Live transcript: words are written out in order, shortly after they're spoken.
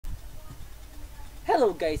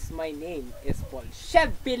Hello guys, my name is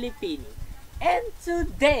Pol'shev and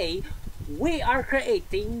today we are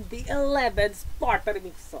creating the 11th Sparta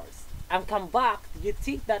Remix Source. I'm come back. You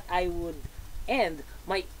think that I would end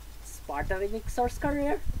my Sparta Remix Source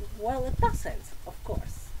career? Well, it doesn't, of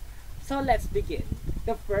course. So let's begin.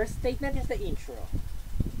 The first statement is the intro.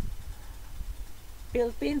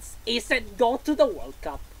 Philippines isn't go to the World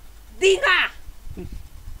Cup. Di nga!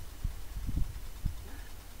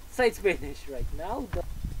 So it's finished right now.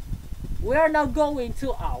 We are now going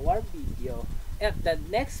to our video. And the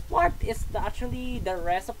next part is actually the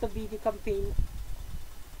rest of the video campaign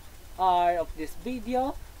of this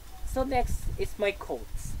video. So next is my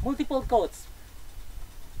quotes. Multiple quotes.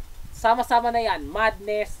 Sama-sama na yan.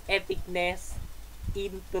 Madness, epicness,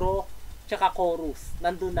 intro, tsaka chorus.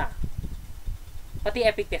 Nandun na. Pati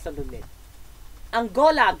epicness nandun din.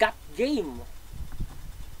 Angola got game.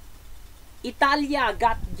 Italia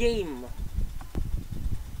got game.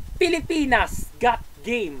 Pilipinas got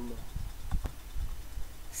game.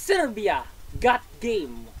 Serbia got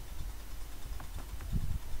game.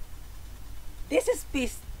 This is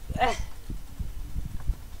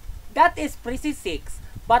that is pretty 6.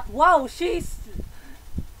 But wow, she's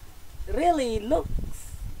really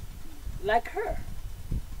looks like her.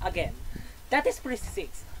 Again, that is pretty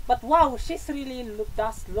 6. But wow, she's really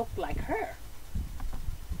does look like her.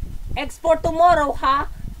 Export tomorrow, ha?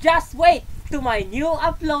 Just wait to my new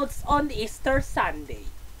uploads on Easter Sunday.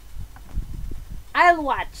 I'll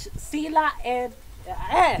watch Sila and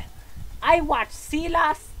I watched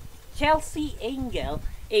Sila's Chelsea Angel,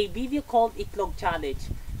 a video called Itlog Challenge.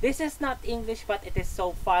 This is not English, but it is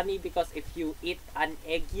so funny because if you eat an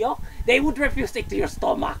egg yolk, they would refuse it to your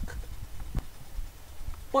stomach.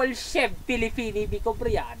 Pol'shev Pilipini Biko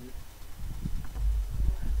Brian.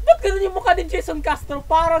 Ba't ganun yung mukha ni Jason Castro?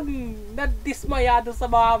 Parang nadismayado sa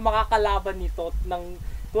mga makakalaban nito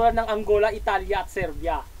tulad ng Angola, Italia at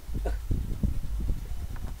Serbia.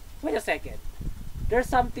 Wait a second. There's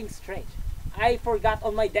something strange. I forgot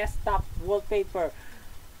on my desktop wallpaper.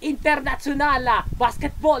 Internationala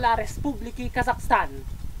Basketbrawl Republiki Kazakhstan.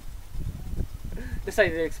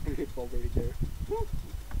 Decided to explain it over here.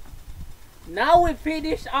 Now we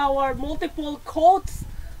finish our multiple quotes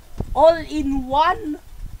all in one.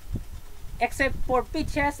 Except for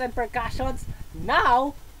pitches and percussions.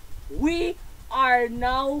 Now we are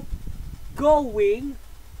now going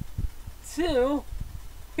to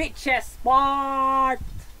pitches part.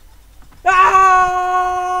 Ah!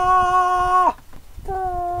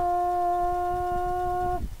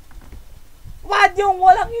 Wad yung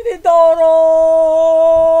walang inodoro.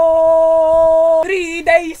 3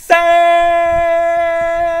 days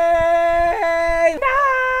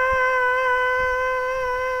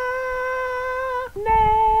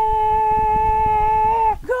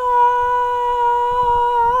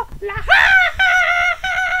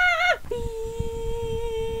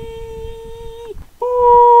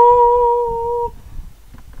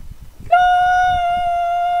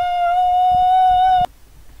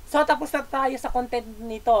So, tapos na tayo sa content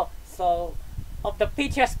nito. So, of the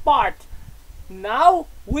pitches part.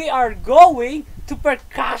 Now, we are going to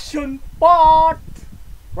percussion part.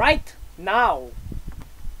 Right now.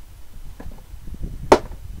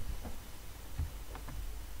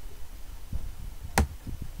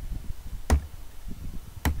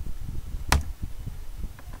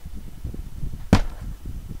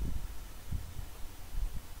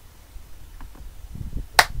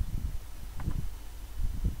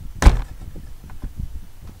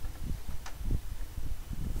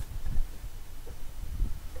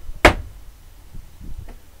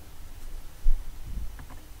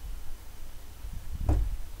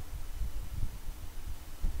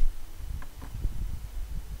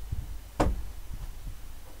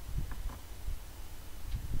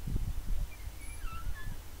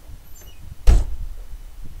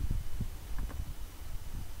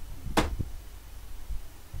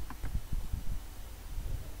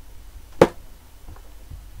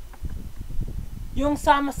 Yung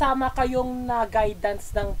sama-sama kayong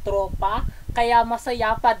na-guidance ng tropa, kaya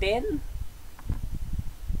masaya pa din.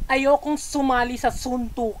 Ayokong sumali sa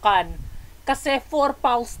suntukan, kasi 4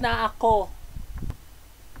 pals na ako.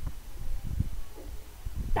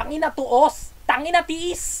 Tangina tuos, tangina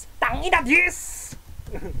tiis, tangina dis!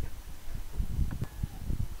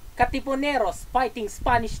 Katipuneros fighting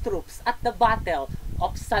Spanish troops at the Battle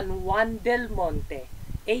of San Juan del Monte,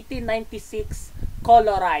 1896,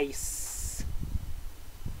 colorize.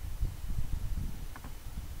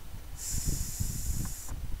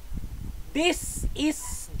 This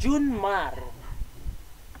is Junmar.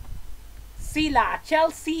 Sila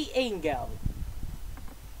Chelsea Angel.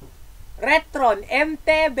 Retron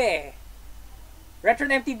MTB.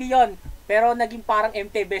 Retron MTB yon, pero naging parang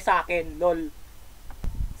MTB sa akin, lol.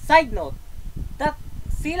 Side note, that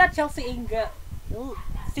Sila Chelsea Angel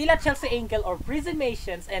or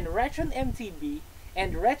Prismations and Retron MTB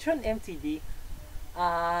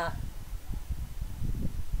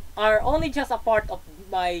are only just a part of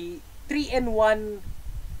my 3-in-1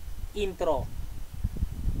 intro.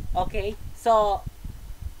 Okay, so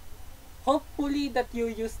hopefully that you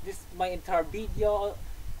use this my entire video.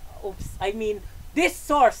 Oops, I mean this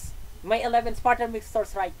source, my 11 Sparta Remix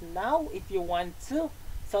Source right now, if you want to.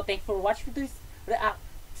 So thank you for watching this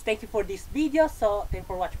thank you for this video. So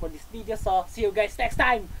see you guys next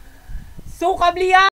time. Sukabliya!